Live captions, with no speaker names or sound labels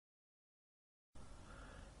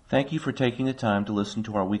Thank you for taking the time to listen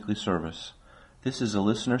to our weekly service. This is a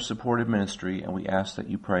listener-supported ministry, and we ask that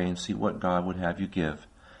you pray and see what God would have you give.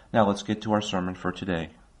 Now let's get to our sermon for today.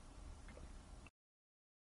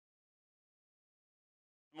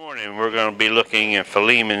 This morning we're going to be looking at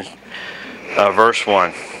Philemon verse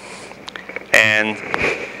 1. And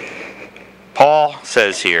Paul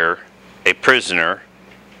says here, a prisoner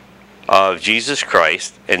of Jesus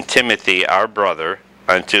Christ, and Timothy our brother,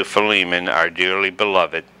 unto Philemon our dearly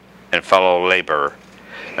beloved and fellow laborer.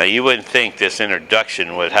 Now you wouldn't think this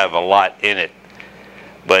introduction would have a lot in it,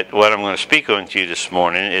 but what I'm going to speak on to you this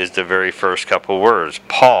morning is the very first couple words.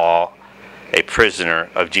 Paul, a prisoner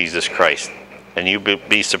of Jesus Christ. And you'll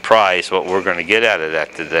be surprised what we're going to get out of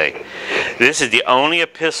that today. This is the only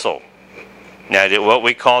epistle. Now, what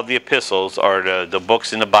we call the epistles are the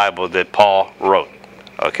books in the Bible that Paul wrote.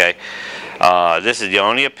 Okay? This is the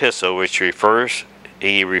only epistle which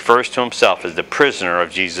he refers to himself as the prisoner of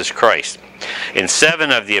Jesus Christ. In 7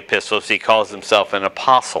 of the epistles, he calls himself an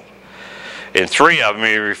apostle. In 3 of them,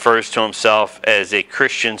 he refers to himself as a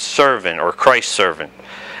Christian servant or Christ servant.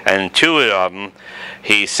 And in 2 of them,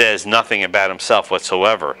 he says nothing about himself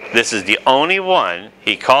whatsoever. This is the only one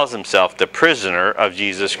he calls himself the prisoner of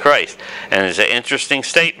Jesus Christ. And it's an interesting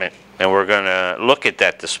statement, and we're going to look at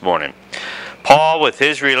that this morning. Paul, with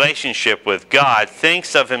his relationship with God,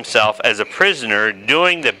 thinks of himself as a prisoner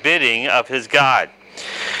doing the bidding of his God.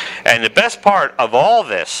 And the best part of all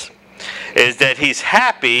this is that he's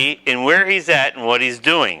happy in where he's at and what he's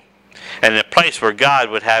doing, and the place where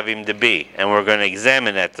God would have him to be. And we're going to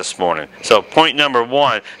examine that this morning. So point number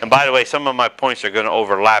 1, and by the way, some of my points are going to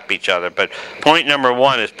overlap each other, but point number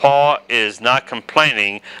 1 is Paul is not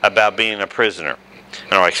complaining about being a prisoner.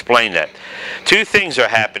 And I'll explain that. 2 things are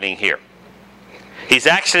happening here. He's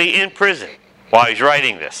actually in prison while he's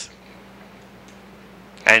writing this.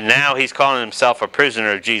 And now he's calling himself a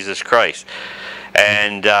prisoner of Jesus Christ.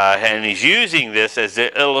 And he's using this as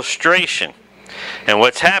an illustration. And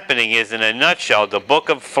what's happening is, in a nutshell, the book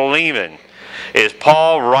of Philemon is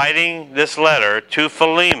Paul writing this letter to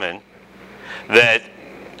Philemon that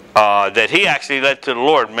he actually led to the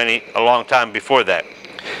Lord a long time before that.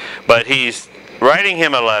 But he's writing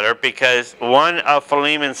him a letter because one of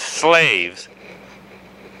Philemon's slaves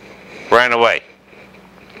ran away.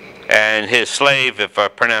 And his slave, if I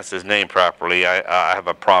pronounce his name properly, I have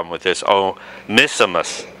a problem with this,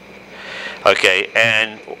 Onesimus. Okay,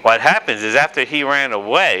 and what happens is after he ran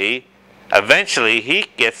away, eventually he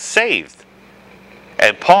gets saved.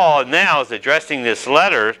 And Paul now is addressing this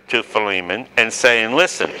letter to Philemon and saying,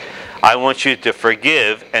 listen, I want you to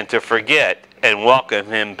forgive and to forget and welcome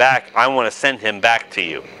him back. I want to send him back to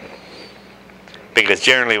you. Because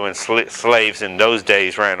generally when slaves in those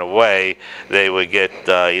days ran away, they would get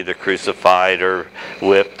either crucified or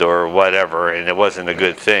whipped or whatever, and it wasn't a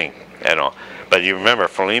good thing at all. But you remember,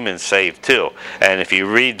 Philemon's saved too. And if you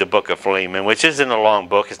read the book of Philemon, which isn't a long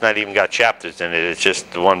book, it's not even got chapters in it, it's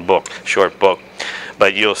just one book, short book.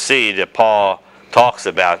 But you'll see that Paul talks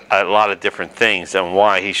about a lot of different things and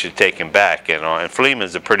why he should take him back. And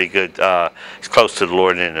Philemon's a pretty good, he's close to the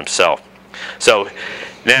Lord in himself. So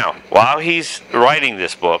now, while he's writing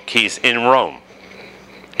this book, he's in Rome.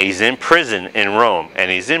 He's in prison in Rome.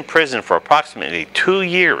 And he's in prison for approximately 2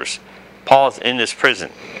 years. Paul's in this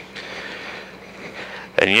prison.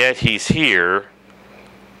 And yet he's here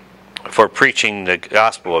for preaching the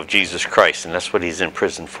gospel of Jesus Christ. And that's what he's in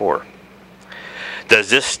prison for.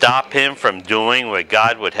 Does this stop him from doing what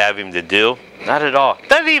God would have him to do? Not at all.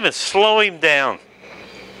 Doesn't even slow him down.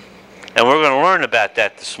 And we're going to learn about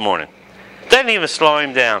that this morning. Doesn't even slow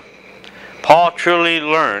him down. Paul truly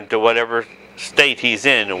learned to whatever state he's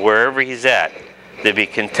in and wherever he's at to be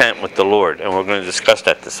content with the Lord. And we're going to discuss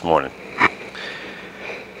that this morning.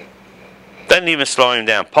 Doesn't even slow him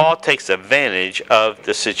down. Paul takes advantage of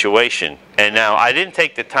the situation. And now, I didn't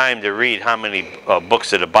take the time to read how many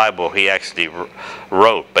books of the Bible he actually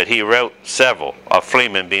wrote, but he wrote several,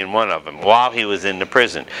 Philemon being one of them, while he was in the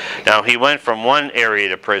prison. Now, he went from one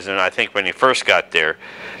area of prison, I think when he first got there,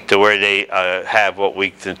 to where they have what we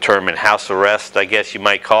determine house arrest, I guess you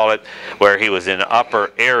might call it, where he was in an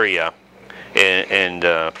upper area in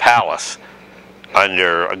the palace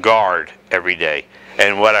under a guard every day.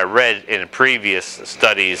 And what I read in previous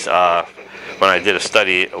studies, when I did a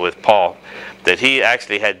study with Paul, that he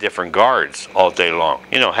actually had different guards all day long.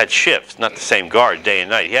 You know, had shifts, not the same guard day and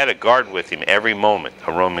night. He had a guard with him every moment,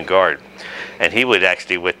 a Roman guard. And he would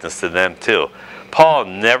actually witness to them too. Paul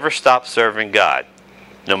never stopped serving God,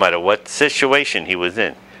 no matter what situation he was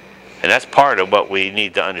in. And that's part of what we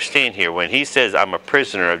need to understand here. When he says, I'm a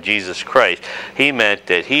prisoner of Jesus Christ, he meant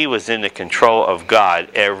that he was in the control of God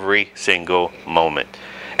every single moment.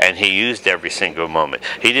 And he used every single moment.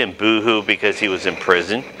 He didn't boo-hoo because he was in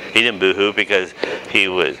prison. He didn't boo-hoo because he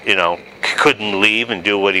was, couldn't leave and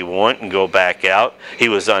do what he wanted and go back out. He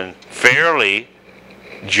was unfairly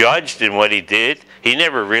judged in what he did. He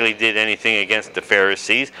never really did anything against the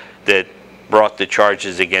Pharisees that brought the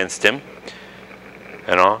charges against him.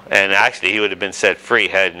 And actually he would have been set free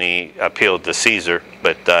hadn't he appealed to Caesar,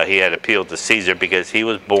 but he had appealed to Caesar because he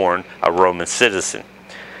was born a Roman citizen.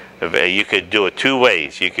 You could do it two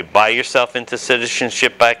ways. You could buy yourself into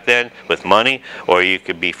citizenship back then with money, or you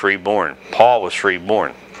could be freeborn. Paul was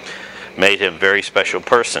freeborn. Made him a very special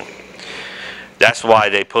person. That's why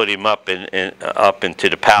they put him up into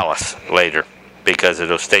the palace later, because of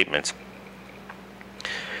those statements.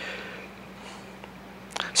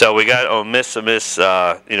 So we got Onesimus,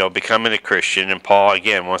 becoming a Christian, and Paul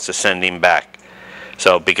again wants to send him back.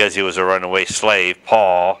 So because he was a runaway slave,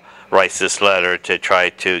 Paul writes this letter to try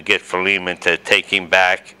to get Philemon to take him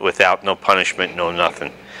back without no punishment, no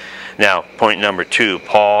nothing. Now, point number 2,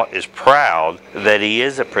 Paul is proud that he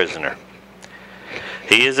is a prisoner.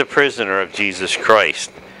 He is a prisoner of Jesus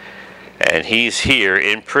Christ. And he's here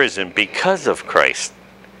in prison because of Christ.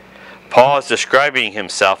 Paul is describing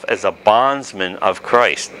himself as a bondsman of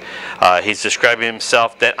Christ. He's describing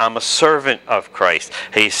himself that I'm a servant of Christ.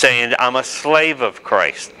 He's saying I'm a slave of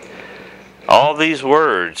Christ. All these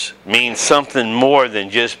words mean something more than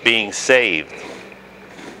just being saved.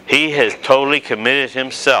 He has totally committed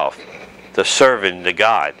himself to serving to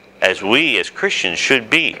God, as we as Christians should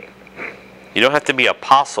be. You don't have to be an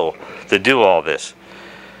apostle to do all this.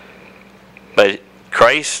 But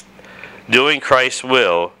Christ, doing Christ's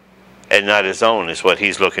will and not his own, is what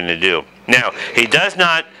he's looking to do. Now, he does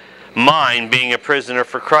not mind being a prisoner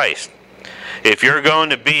for Christ. If you're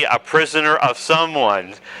going to be a prisoner of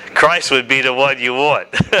someone, Christ would be the one you want.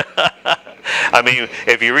 I mean,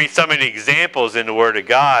 if you read some of the examples in the Word of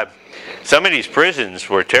God, some of these prisons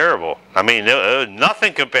were terrible. I mean,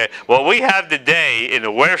 nothing compared. What we have today in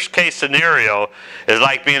the worst case scenario is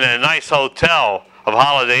like being in a nice hotel of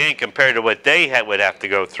Holiday Inn compared to what they would have to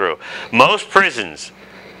go through. Most prisons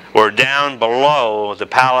were down below the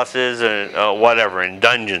palaces and whatever, in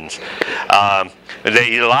dungeons. A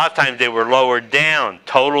lot of times they were lowered down,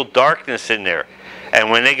 total darkness in there. And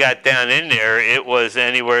when they got down in there, it was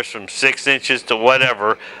anywhere from 6 inches to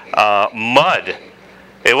whatever, mud.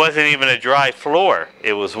 It wasn't even a dry floor.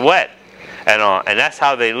 It was wet. And that's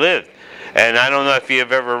how they lived. And I don't know if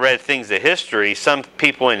you've ever read things of history. Some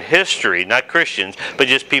people in history, not Christians, but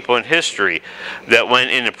just people in history that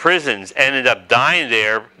went into prisons ended up dying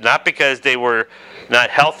there, not because they were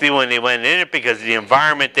not healthy when they went in it, because the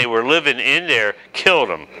environment they were living in there killed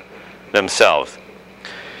them themselves.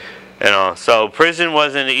 So prison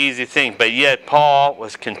wasn't an easy thing, but yet Paul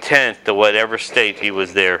was content to whatever state he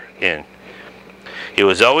was there in. He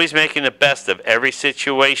was always making the best of every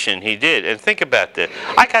situation he did. And think about this.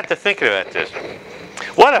 I got to thinking about this.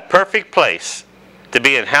 What a perfect place to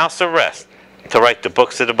be in house arrest to write the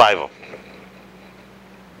books of the Bible.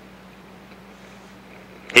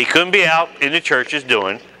 He couldn't be out in the churches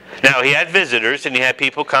doing. Now, he had visitors and he had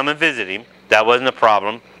people come and visit him. That wasn't a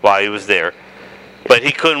problem while he was there. But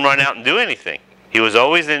he couldn't run out and do anything. He was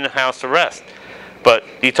always in the house arrest. But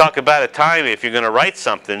you talk about a time, if you're going to write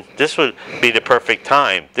something, this would be the perfect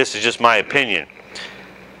time. This is just my opinion.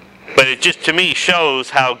 But it just, to me,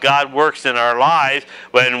 shows how God works in our lives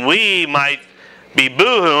when we might be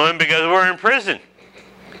boo-hooing because we're in prison.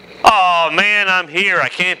 Oh, man, I'm here. I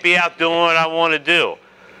can't be out doing what I want to do.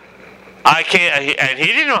 I can't. And he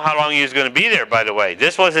didn't know how long he was going to be there, by the way.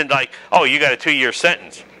 This wasn't like, oh, you got a 2-year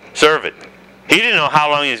sentence. Serve it. He didn't know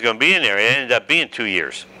how long he was going to be in there. It ended up being 2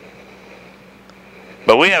 years.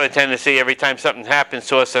 But we have a tendency every time something happens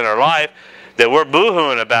to us in our life that we're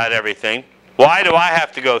boo-hooing about everything. Why do I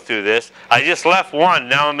have to go through this? I just left one,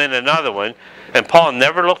 now I'm in another one. And Paul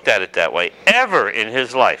never looked at it that way, ever in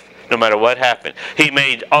his life, no matter what happened. He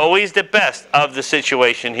made always the best of the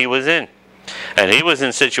situation he was in. And he was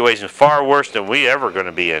in situations far worse than we ever going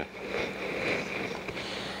to be in.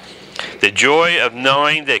 The joy of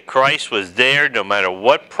knowing that Christ was there no matter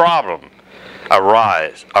what problem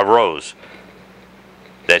arose,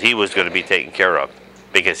 that he was going to be taken care of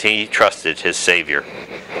because he trusted his Savior.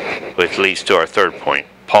 Which leads to our third point.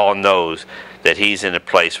 Paul knows that he's in a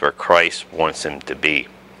place where Christ wants him to be.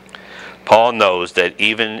 Paul knows that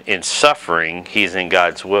even in suffering, he's in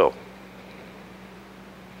God's will.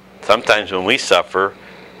 Sometimes when we suffer,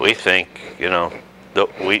 we think,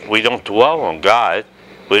 we don't dwell on God.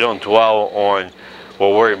 We don't dwell on,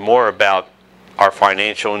 we're worried more about our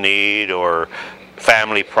financial need or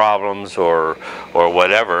family problems or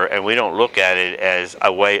whatever, and we don't look at it as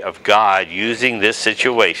a way of God using this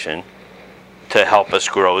situation to help us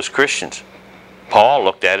grow as Christians. Paul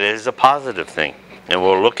looked at it as a positive thing, and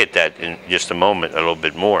we'll look at that in just a moment a little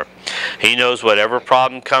bit more. He knows whatever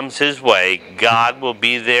problem comes his way, God will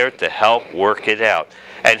be there to help work it out,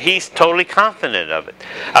 and he's totally confident of it.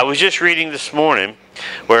 I was just reading this morning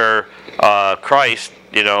where Christ,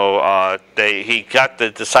 he got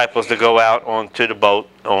the disciples to go out onto the boat,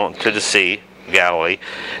 onto the sea, Galilee,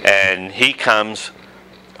 and he comes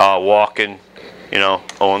walking,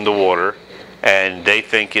 on the water, and they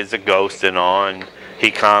think he's a ghost and all, and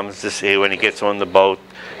he comes to see when he gets on the boat.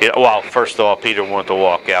 Well, first of all, Peter wanted to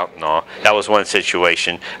walk out and all. That was one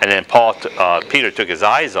situation, and then Peter took his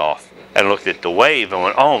eyes off and looked at the wave and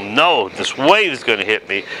went, "Oh no, this wave is going to hit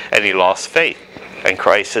me," and he lost faith. And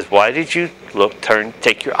Christ says, "Why did you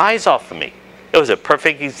take your eyes off of me?" It was a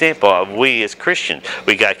perfect example of we as Christians.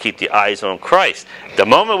 We got to keep the eyes on Christ. The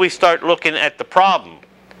moment we start looking at the problem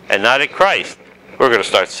and not at Christ, we're going to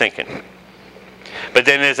start sinking. But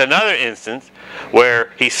then there's another instance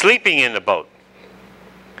where he's sleeping in the boat,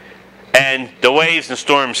 and the waves and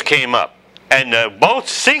storms came up, and the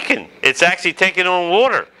boat's sinking. It's actually taking on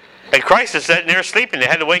water. And Christ is sitting there sleeping. They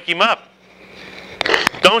had to wake him up.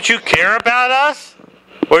 "Don't you care about us?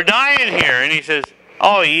 We're dying here." And he says,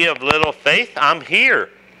 "Oh, ye of little faith, I'm here."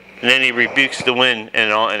 And then he rebukes the wind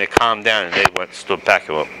and all, and it calmed down. And they stood back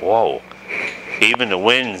and went, "Whoa!" Even the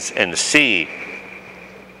winds and the sea.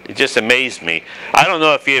 It just amazed me. I don't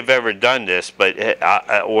know if you've ever done this,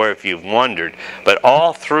 or if you've wondered, but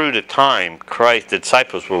all through the time the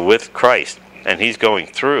disciples were with Christ, and he's going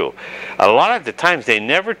through, a lot of the times they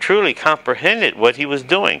never truly comprehended what he was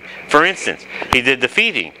doing. For instance, he did the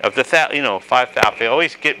feeding of the 5,000. They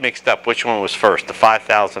always get mixed up which one was first, the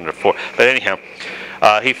 5,000 or 4. But anyhow,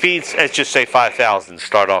 he feeds, let's just say 5,000 to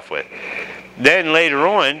start off with. Then later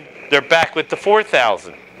on, they're back with the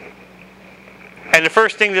 4,000. And the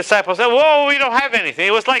first thing the disciples said, "Whoa, we don't have anything."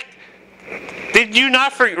 It was like, did you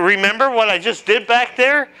not remember what I just did back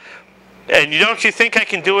there? And don't you think I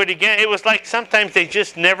can do it again? It was like sometimes they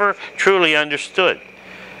just never truly understood.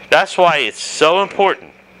 That's why it's so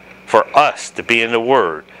important for us to be in the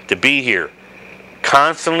Word, to be here,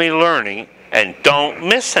 constantly learning, and don't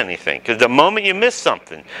miss anything. Because the moment you miss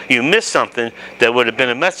something that would have been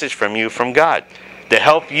a message from you from God to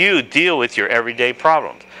help you deal with your everyday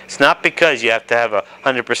problems. It's not because you have to have a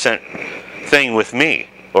 100% thing with me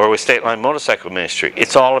or with State Line Motorcycle Ministry.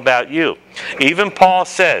 It's all about you. Even Paul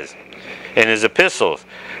says in his epistles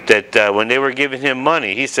that when they were giving him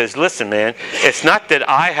money, he says, "Listen, man, it's not that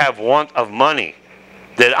I have want of money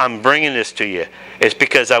that I'm bringing this to you. It's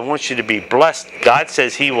because I want you to be blessed. God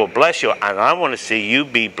says he will bless you, and I want to see you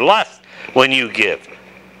be blessed when you give."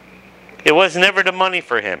 It was never the money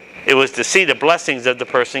for him. It was to see the blessings of the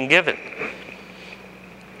person given.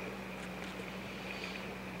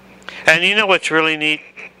 And you know what's really neat?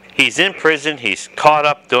 He's in prison, he's caught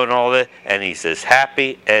up doing all that, and he's as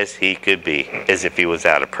happy as he could be, as if he was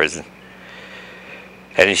out of prison.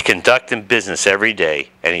 And he's conducting business every day,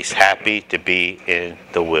 and he's happy to be in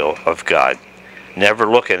the will of God. Never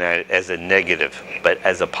looking at it as a negative, but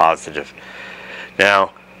as a positive.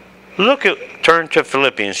 Now, turn to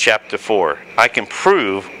Philippians chapter 4. I can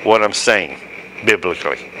prove what I'm saying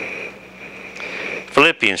biblically.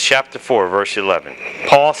 Philippians chapter 4, verse 11.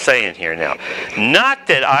 Paul's saying here now, "Not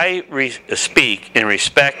that I speak in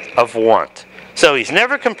respect of want." So he's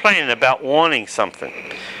never complaining about wanting something.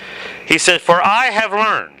 He says, "For I have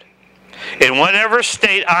learned, in whatever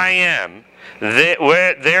state I am,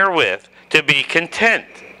 therewith to be content."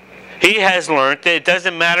 He has learned that it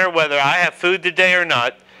doesn't matter whether I have food today or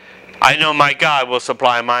not. I know my God will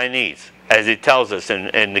supply my needs, as he tells us in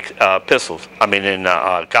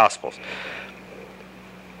the Gospels.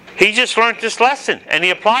 He just learned this lesson, and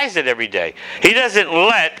he applies it every day. He doesn't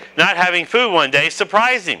let not having food one day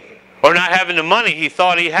surprise him, or not having the money he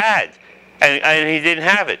thought he had, and he didn't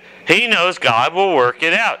have it. He knows God will work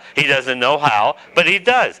it out. He doesn't know how, but he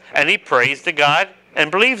does, and he prays to God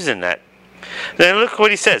and believes in that. Then look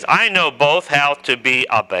what he says. "I know both how to be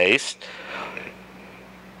abased,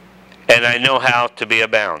 and I know how to be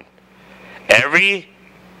abound.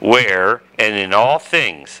 Everywhere and in all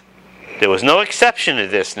things." There was no exception to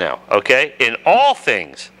this now, okay? "In all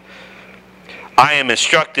things, I am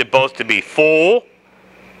instructed both to be full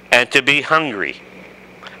and to be hungry,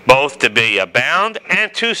 both to be abound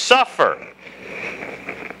and to suffer."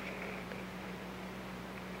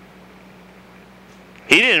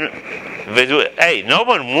 No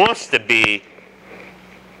one wants to be,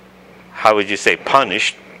 how would you say,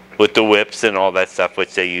 punished with the whips and all that stuff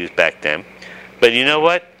which they used back then. But you know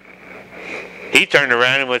what? He turned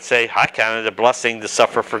around and would say, I count it a blessing to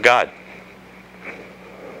suffer for God.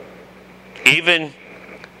 Even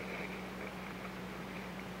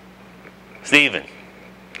Stephen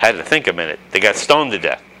had to think a minute. They got stoned to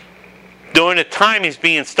death. During the time he's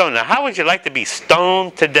being stoned. Now, how would you like to be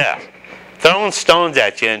stoned to death? Throwing stones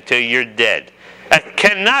at you until you're dead. That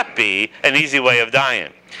cannot be an easy way of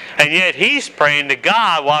dying. And yet he's praying to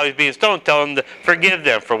God while he's being stoned, telling him to forgive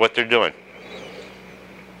them for what they're doing.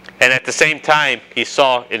 And at the same time, he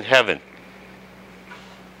saw in heaven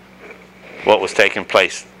what was taking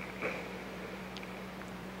place.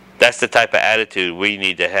 That's the type of attitude we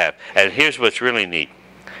need to have. And here's what's really neat.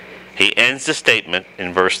 He ends the statement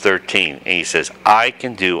in verse 13, and he says, I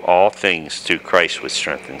can do all things through Christ which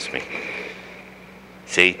strengthens me.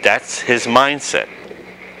 See, that's his mindset.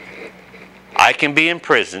 I can be in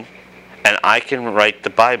prison, and I can write the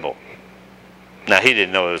Bible. Now, he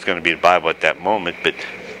didn't know it was going to be the Bible at that moment, but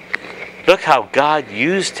look how God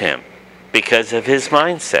used him because of his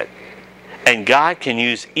mindset. And God can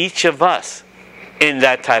use each of us in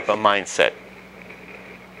that type of mindset.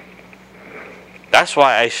 That's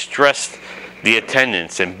why I stress the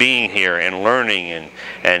attendance and being here and learning,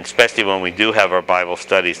 and especially when we do have our Bible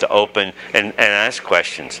studies, to open and ask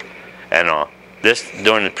questions and all. This,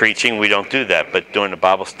 during the preaching, we don't do that, but during the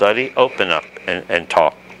Bible study, open up and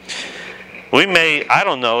talk. We may, I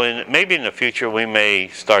don't know, and maybe in the future we may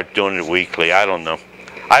start doing it weekly. I don't know.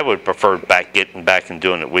 I would prefer getting back and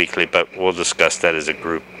doing it weekly, but we'll discuss that as a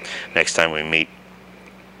group next time we meet.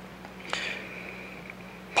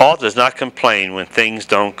 Paul does not complain when things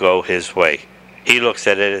don't go his way. He looks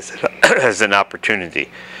at it as an opportunity.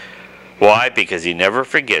 Why? Because he never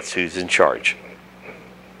forgets who's in charge.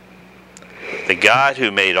 The God who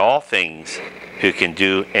made all things, who can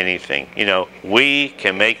do anything. You know, we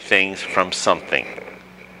can make things from something.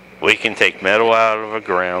 We can take metal out of the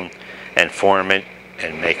ground and form it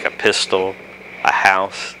and make a pistol, a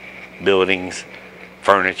house, buildings,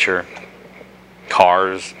 furniture,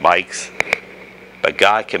 cars, bikes. But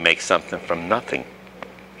God can make something from nothing.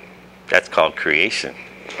 That's called creation.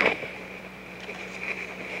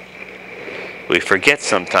 We forget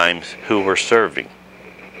sometimes who we're serving.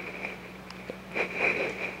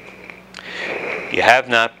 You have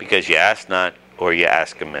not because you ask not, or you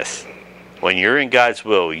ask amiss. When you're in God's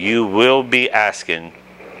will, you will be asking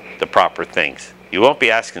the proper things. You won't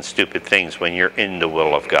be asking stupid things when you're in the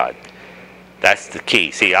will of God. That's the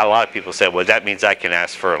key. See, a lot of people say, well, that means I can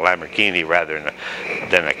ask for a Lamborghini rather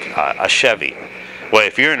than a Chevy. Well,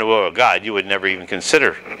 if you're in the will of God, you would never even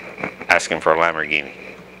consider asking for a Lamborghini.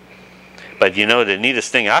 But you know, the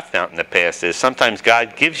neatest thing I've found in the past is sometimes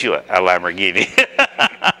God gives you a Lamborghini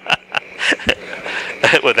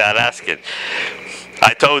without asking.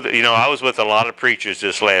 I was with a lot of preachers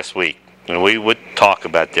this last week, and we would talk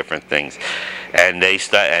about different things, and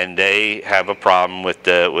they have a problem with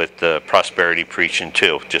the prosperity preaching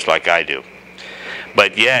too, just like I do.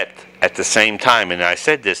 But yet, at the same time, and I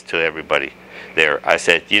said this to everybody there, I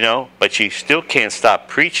said, but you still can't stop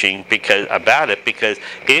preaching about it, because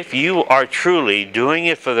if you are truly doing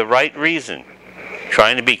it for the right reason,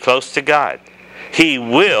 trying to be close to God, He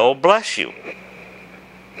will bless you.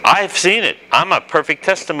 I've seen it. I'm a perfect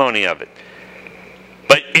testimony of it.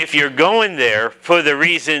 But if you're going there for the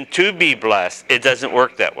reason to be blessed, it doesn't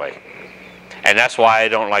work that way. And that's why I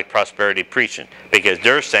don't like prosperity preaching. Because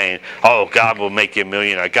they're saying, oh, God will make you a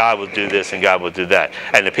millionaire, God will do this, and God will do that.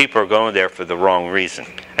 And the people are going there for the wrong reason.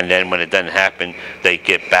 And then when it doesn't happen, they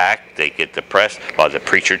get back, they get depressed. Well, the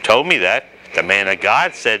preacher told me that. The man of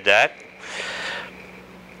God said that.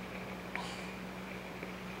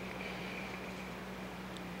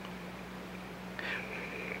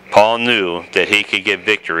 Paul knew that he could get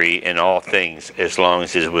victory in all things as long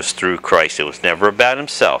as it was through Christ. It was never about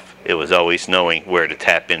himself. It was always knowing where to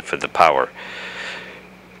tap in for the power.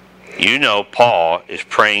 Paul is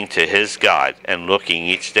praying to his God and looking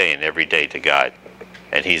each day and every day to God.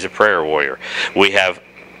 And he's a prayer warrior. We have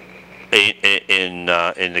in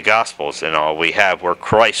the Gospels and all, we have where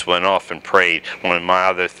Christ went off and prayed. One of my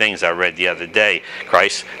other things I read the other day,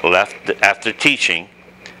 Christ left after teaching.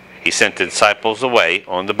 He sent the disciples away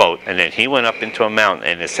on the boat, and then he went up into a mountain,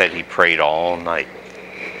 and it said he prayed all night.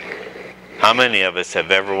 How many of us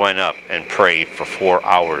have ever went up and prayed for 4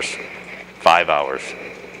 hours, 5 hours?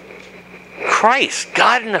 Christ,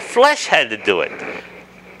 God in the flesh, had to do it.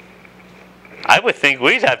 I would think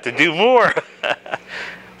we'd have to do more.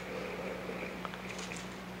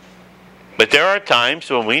 But there are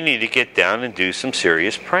times when we need to get down and do some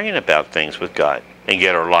serious praying about things with God and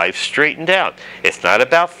get our lives straightened out. It's not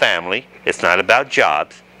about family. It's not about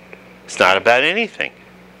jobs. It's not about anything.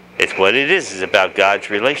 It's what it is about God's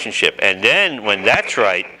relationship. And then when that's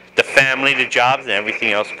right, the family, the jobs, and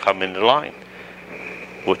everything else come into line.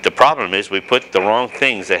 What the problem is, we put the wrong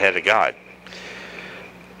things ahead of God.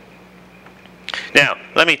 Now,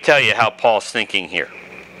 let me tell you how Paul's thinking here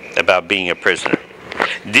about being a prisoner.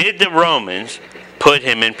 Did the Romans put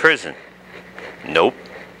him in prison? Nope.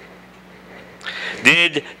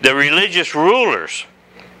 Did the religious rulers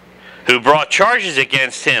who brought charges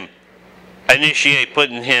against him initiate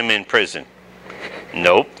putting him in prison?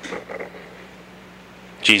 Nope.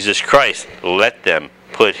 Jesus Christ let them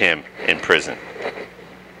put him in prison.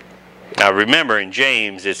 Now remember, in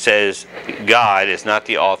James it says God is not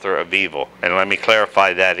the author of evil. And let me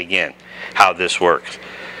clarify that again, how this works.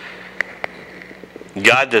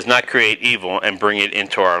 God does not create evil and bring it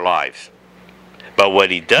into our lives. But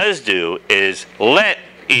what he does do is let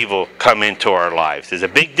evil come into our lives. There's a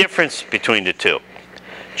big difference between the two.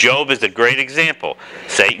 Job is a great example.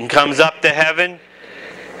 Satan comes up to heaven.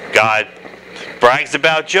 God brags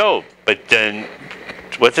about Job. But then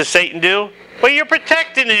what does Satan do? Well, you're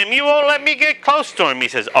protecting him. You won't let me get close to him. He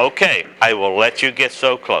says, okay, I will let you get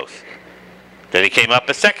so close. Then he came up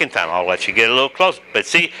a second time. I'll let you get a little closer. But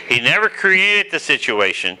see, he never created the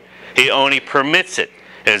situation. He only permits it.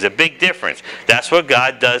 There's a big difference. That's what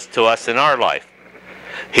God does to us in our life.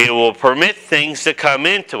 He will permit things to come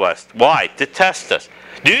into us. Why? To test us.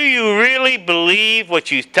 Do you really believe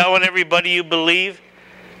what you're telling everybody you believe?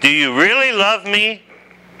 Do you really love me?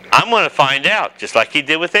 I'm going to find out, just like he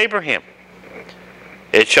did with Abraham.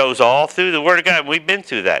 It shows all through the Word of God. We've been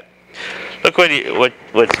through that. Look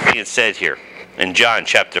what's being said here in John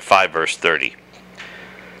chapter 5, verse 30.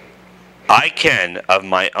 I can of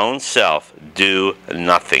my own self do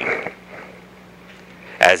nothing.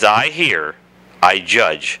 As I hear, I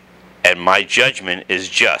judge, and my judgment is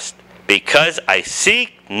just, because I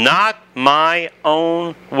seek not my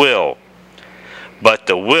own will, but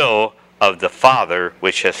the will of the Father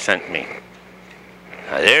which has sent me.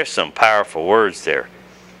 Now, there's some powerful words there.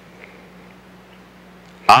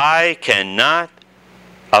 I cannot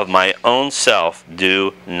of my own self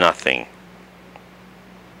do nothing.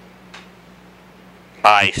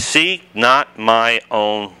 I seek not my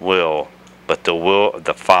own will, but the will of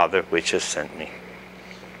the Father which has sent me.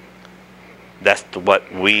 That's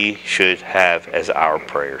what we should have as our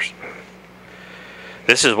prayers.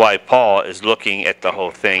 This is why Paul is looking at the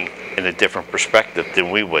whole thing in a different perspective than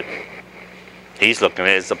we would. He's looking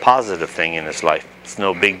at it as a positive thing in his life. It's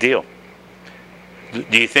no big deal.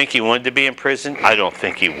 Do you think he wanted to be in prison? I don't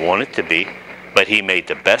think he wanted to be, but he made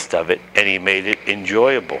the best of it, and he made it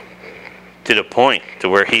enjoyable. To the point to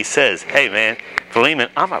where he says, hey man, Philemon,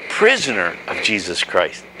 I'm a prisoner of Jesus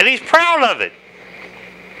Christ. And he's proud of it.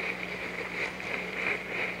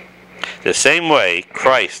 The same way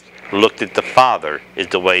Christ looked at the Father is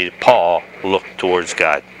the way Paul looked towards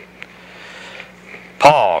God.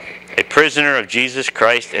 Paul, a prisoner of Jesus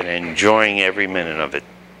Christ and enjoying every minute of it,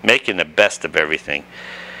 making the best of everything.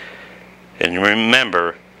 And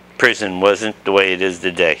remember, prison wasn't the way it is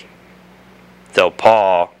today. So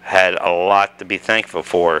Paul had a lot to be thankful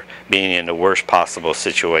for, being in the worst possible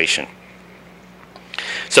situation.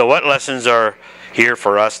 So what lessons are here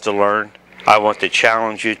for us to learn? I want to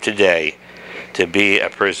challenge you today to be a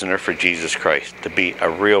prisoner for Jesus Christ, to be a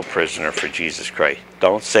real prisoner for Jesus Christ.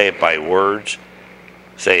 Don't say it by words,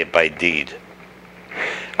 say it by deed.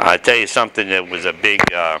 I'll tell you something that was a big,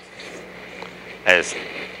 as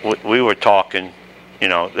we were talking, you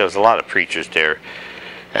know, there was a lot of preachers there,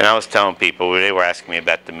 and I was telling people, they were asking me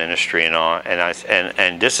about the ministry and all,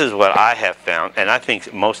 and this is what I have found, and I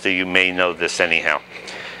think most of you may know this anyhow.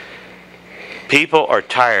 People are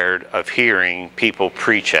tired of hearing people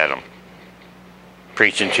preach at them.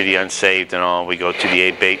 Preaching to the unsaved and all. We go to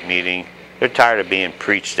the 8-bait meeting. They're tired of being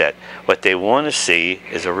preached at. What they want to see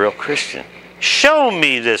is a real Christian. Show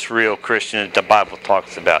me this real Christian that the Bible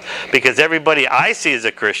talks about. Because everybody I see as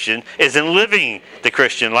a Christian isn't living the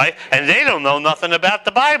Christian life, and they don't know nothing about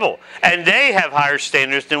the Bible. And they have higher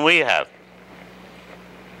standards than we have.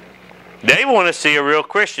 They want to see a real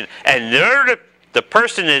Christian. And they're the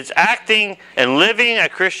person that's acting and living a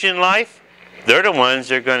Christian life, they're the ones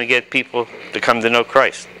that are going to get people to come to know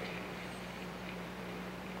Christ.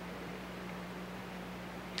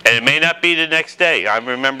 And it may not be the next day. I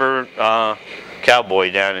remember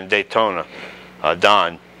Cowboy down in Daytona,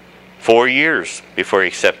 Don, 4 years before he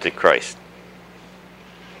accepted Christ.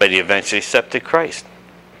 But he eventually accepted Christ.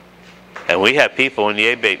 And we have people in the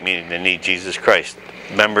 8-bait meeting that need Jesus Christ.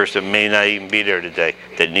 Members that may not even be there today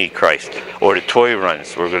that need Christ. Or the toy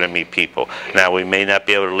runs, we're going to meet people. Now, we may not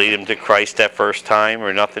be able to lead them to Christ that first time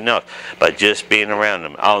or nothing else, but just being around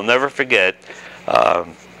them. I'll never forget,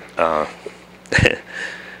 the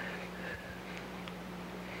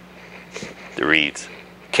Reeds.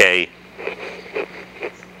 Kay.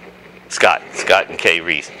 Scott and Kay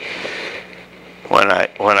Reese. When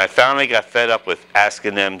I finally got fed up with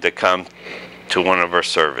asking them to come to one of our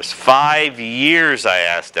service, 5 years I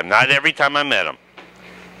asked them, not every time I met them,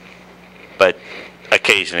 but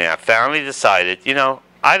occasionally, I finally decided,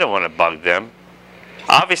 I don't want to bug them.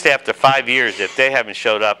 Obviously, after 5 years, if they haven't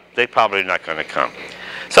showed up, they're probably not going to come.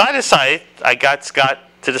 So I decided, I got Scott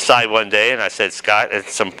to the side one day, and I said, Scott,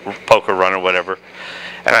 it's some poker run or whatever,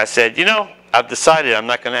 and I said, I've decided I'm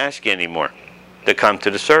not going to ask you anymore to come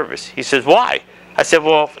to the service. He says, why? I said,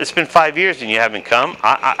 well, it's been 5 years and you haven't come.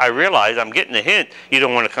 I realize I'm getting a hint you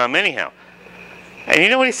don't want to come anyhow. And you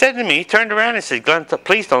know what he said to me? He turned around and said, Glenn,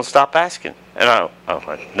 please don't stop asking. And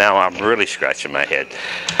now I'm really scratching my head.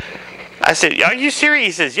 I said, are you serious?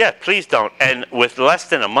 He says, yeah, please don't. And with less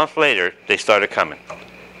than a month later, they started coming.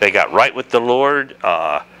 They got right with the Lord.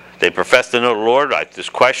 They professed to know the Lord. I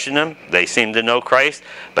just questioned them. They seemed to know Christ,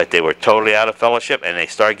 but they were totally out of fellowship, and they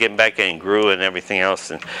started getting back in and grew and everything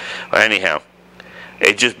else. And anyhow,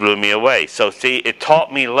 it just blew me away. So see, it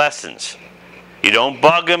taught me lessons. You don't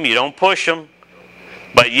bug them, you don't push them,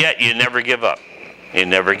 but yet you never give up. You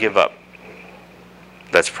never give up.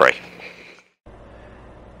 Let's pray.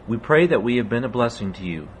 We pray that we have been a blessing to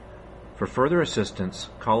you. For further assistance,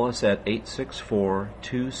 call us at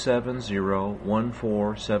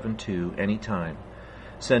 864-270-1472 anytime.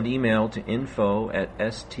 Send email to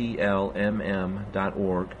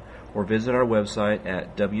info@stlmm.org or visit our website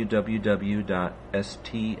at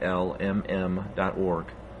www.stlmm.org.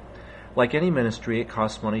 Like any ministry, it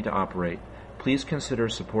costs money to operate. Please consider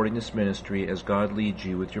supporting this ministry as God leads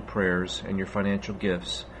you with your prayers and your financial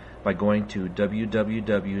gifts by going to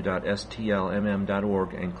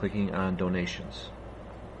www.stlmm.org and clicking on Donations.